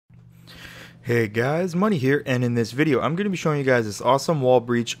Hey guys, Money here, and in this video I'm going to be showing you guys this awesome wall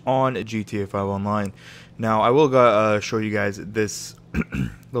breach on GTA 5 Online. Now I will show you guys this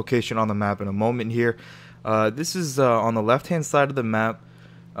location on the map in a moment here. This is on the left hand side of the map.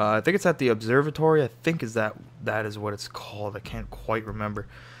 I think it's at the observatory. I think that is what it's called. I can't quite remember.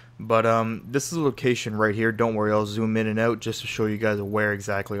 But this is a location right here. Don't worry, I'll zoom in and out just to show you guys where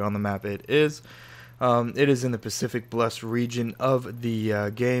exactly on the map it is. It is in the Pacific Blessed region of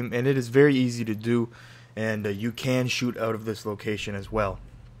the game, and it is very easy to do, and you can shoot out of this location as well.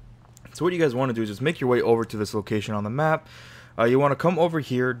 So what you guys want to do is just make your way over to this location on the map. You want to come over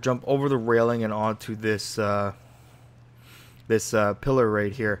here, jump over the railing and onto this pillar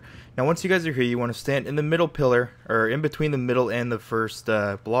right here. Now once you guys are here, you want to stand in the middle pillar, or in between the middle and the first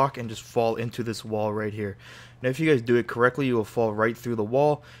block, and just fall into this wall right here. Now if you guys do it correctly, you will fall right through the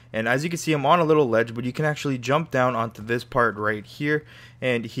wall, and as you can see I'm on a little ledge, but you can actually jump down onto this part right here,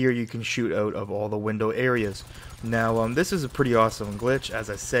 and here you can shoot out of all the window areas. Now this is a pretty awesome glitch.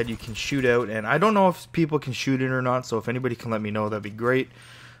 As I said, you can shoot out, and I don't know if people can shoot in or not, so if anybody can let me know, that'd be great.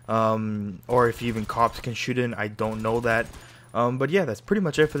 Or if even cops can shoot in, I don't know that. But yeah, that's pretty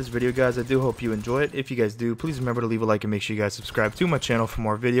much it for this video, guys. I do hope you enjoy it. If you guys do, please remember to leave a like and make sure you guys subscribe to my channel for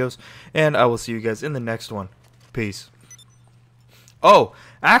more videos, and I will see you guys in the next one. Peace. Oh,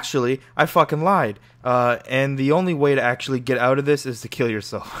 actually, I fucking lied. And the only way to actually get out of this is to kill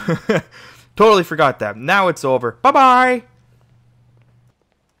yourself. Totally forgot that. Now it's over. Bye-bye!